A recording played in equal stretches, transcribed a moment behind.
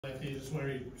Anthony, just where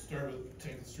you start with,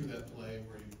 take us through that play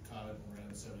where you caught it and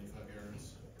ran 75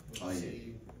 yards.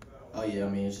 Oh yeah, I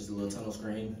mean, it's just a little tunnel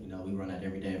screen. You know, we run that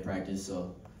every day in practice,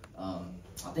 so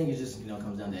I think it just,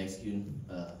 comes down to executing.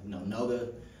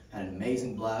 Noga had an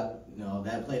amazing block.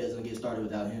 That play doesn't get started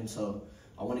without him, so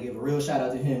I want to give a real shout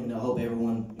out to him. I hope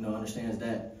everyone, understands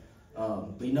that.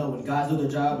 But when guys do their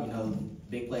job,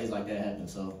 big plays like that happen.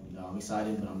 So, I'm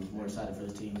excited, but I'm more excited for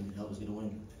the team to help us get a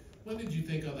win. When did you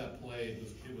think on that play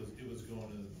it was going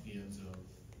to the end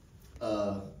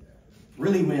zone?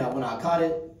 Really, when I caught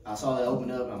it, I saw it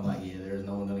open up, and I'm like, yeah, there's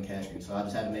no one going to catch me. So I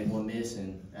just had to make one miss,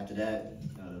 and after that,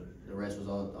 the rest was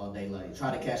all daylight.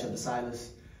 Try to catch up to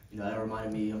Silas. That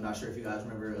reminded me, I'm not sure if you guys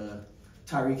remember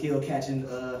Tyreek Hill catching,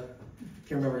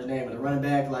 can't remember his name, but the running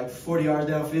back like 40 yards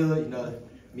downfield.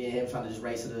 Me and him trying to just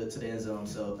race to the end zone.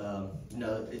 So,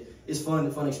 it's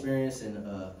fun experience, and,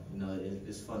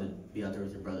 it's fun to be out there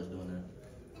with your brothers doing that.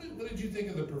 What did you think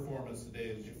of the performance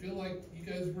today? Did you feel like you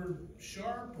guys were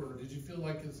sharp, or did you feel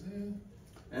like it's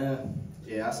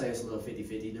Yeah, I say it's a little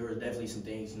 50-50. There were definitely some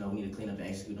things, we need to clean up and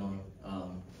execute on.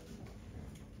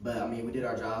 But, I mean, we did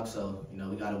our job, so,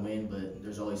 we got to win, but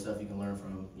there's always stuff you can learn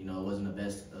from. It wasn't the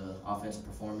best offensive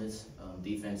performance.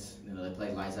 Defense, they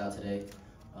played lights out today,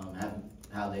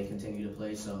 how they continue to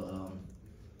play. So,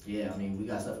 yeah, I mean, we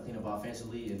got stuff to clean up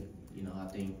offensively, and, I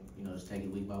think, just take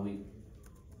it week by week.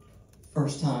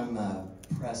 First time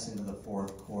press into the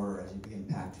fourth quarter as you begin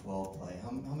Pac-12 play.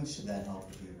 How much should that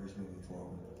help the Beavers moving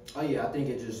forward? Oh yeah, I think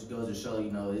it just goes to show,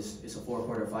 it's a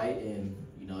 4-quarter fight, and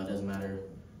it doesn't matter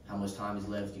how much time is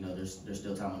left. There's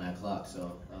still time on that clock.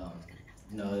 So,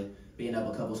 being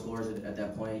up a couple scores at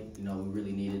that point,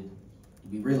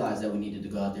 we realized that we needed to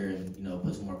go out there and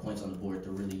put some more points on the board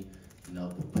to really,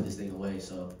 put this thing away.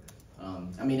 So,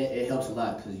 I mean, it helps a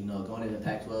lot because going into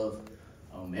Pac-12.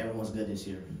 Everyone's good this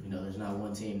year. There's not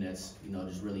one team that's,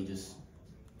 just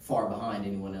far behind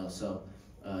anyone else. So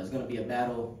it's going to be a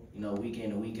battle, week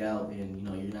in and week out, and,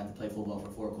 you're going to have to play football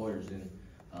for 4 quarters, and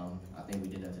I think we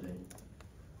did that today.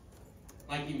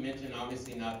 Like you mentioned,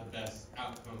 obviously not the best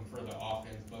outcome for the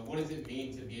offense, but what does it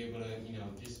mean to be able to,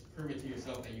 just prove it to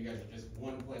yourself that you guys are just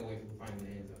one play away from finding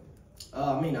the end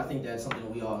zone? I mean, I think that's something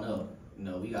that we all know.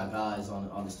 We got guys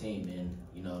on this team, and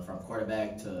from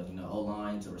quarterback to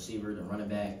O-line to receiver to running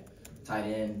back, tight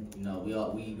end.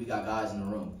 We got guys in the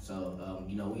room. So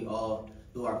we all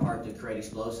do our part to create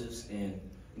explosives, and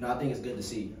I think it's good to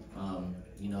see.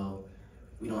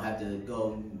 We don't have to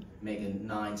go make a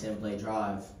 9-10 play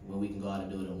drive when we can go out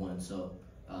and do it in one. So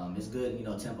it's good,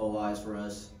 tempo wise for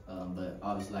us. But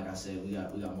obviously, like I said, we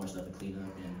got more stuff to clean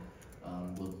up,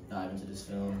 and we'll dive into this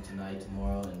film tonight,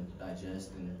 tomorrow, and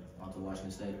digest, and on to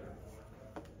Washington State.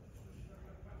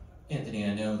 Anthony,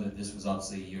 I know that this was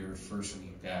obviously your first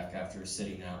week back after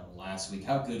sitting out last week.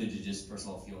 How good did you just, first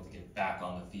of all, feel to get back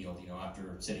on the field,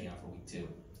 after sitting out for week 2?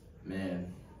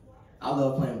 Man, I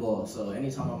love playing ball. So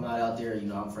anytime I'm not out there,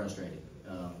 I'm frustrated.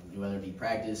 Whether it be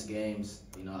practice, games,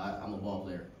 I'm a ball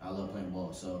player. I love playing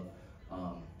ball. So,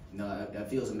 that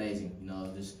feels amazing.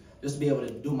 Just to be able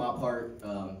to do my part,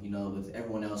 with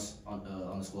everyone else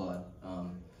on the squad.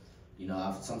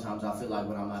 Sometimes I feel like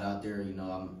when I'm not out there,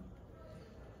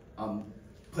 I'm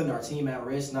putting our team at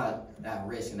risk, not at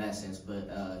risk in that sense, but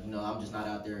I'm just not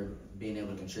out there being able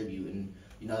to contribute, and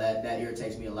that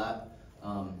irritates me a lot.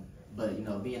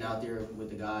 But being out there with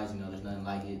the guys, there's nothing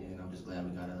like it, and I'm just glad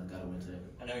we got a win today.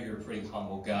 I know you're a pretty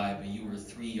humble guy, but you were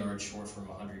 3 yards short from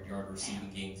a 100-yard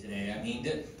receiving game today. I mean,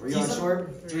 3 yards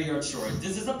short? 3 yards short.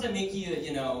 Does it sometimes make you,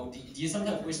 do you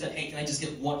sometimes wish that, hey, can I just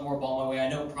get one more ball my way? I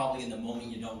know probably in the moment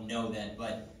you don't know that,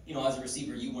 but as a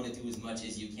receiver, you want to do as much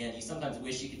as you can. You sometimes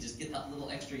wish you could just get that little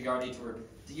extra yardage where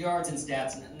the yards and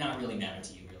stats not really matter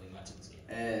to you really much in this game.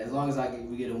 As long as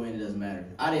we get a win, it doesn't matter.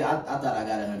 I thought I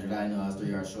got 100. I didn't know I was 3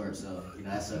 yards short, so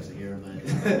that sucks to hear.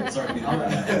 But sorry to be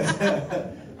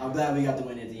the I'm glad we got the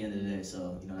win at the end of the day.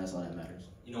 So that's all that matters.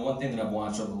 One thing that I've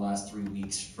watched over the last 3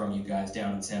 weeks from you guys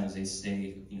down in San Jose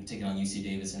State, taking on UC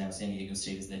Davis and now San Diego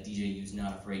State, is that DJU's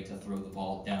not afraid to throw the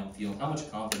ball downfield. How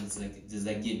much confidence does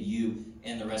that give you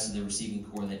and the rest of the receiving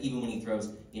core that even when he throws,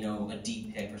 a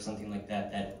deep pick or something like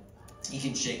that, that he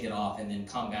can shake it off and then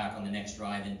come back on the next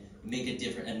drive and make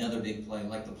another big play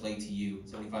like the play to you,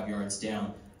 75 yards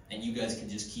down, and you guys can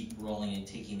just keep rolling and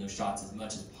taking those shots as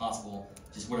much as possible,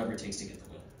 just whatever it takes to get the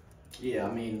win? Yeah,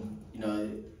 I mean,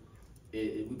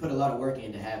 we put a lot of work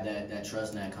in to have that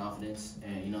trust and that confidence,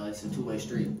 and it's a two-way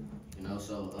street.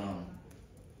 So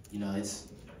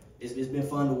it's been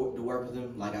fun to work with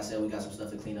him. Like I said, we got some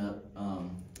stuff to clean up.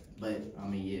 But I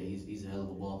mean, yeah, he's a hell of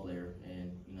a ball player,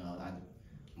 and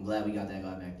I'm glad we got that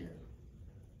guy back there.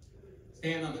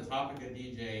 staying on the topic of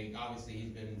DJ, obviously he's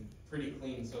been pretty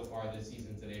clean so far this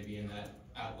season today, being that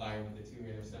outlier with the 2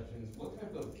 interceptions. What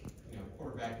type of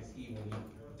quarterback is he when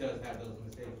he does have those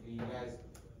mistakes? Do you guys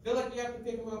feel like you have to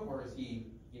pick him up, or is he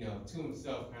to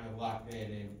himself, kind of locked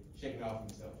in and shaking off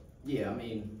himself? Yeah, I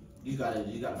mean, you gotta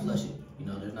flush it.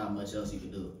 There's not much else you can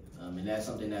do, and that's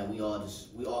something that we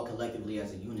all collectively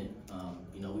as a unit,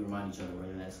 we remind each other,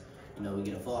 whether that's we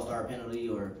get a false start penalty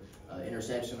or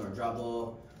interception or drop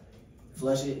ball,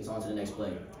 flush it, it's on to the next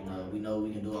play. We know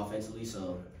we can do offensively,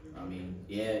 so I mean,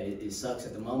 yeah, it sucks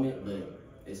at the moment, but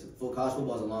it's college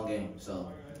football is a long game,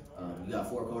 so you got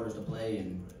 4 quarters to play,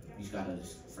 and you just gotta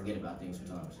forget about things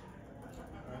sometimes.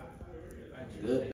 Good.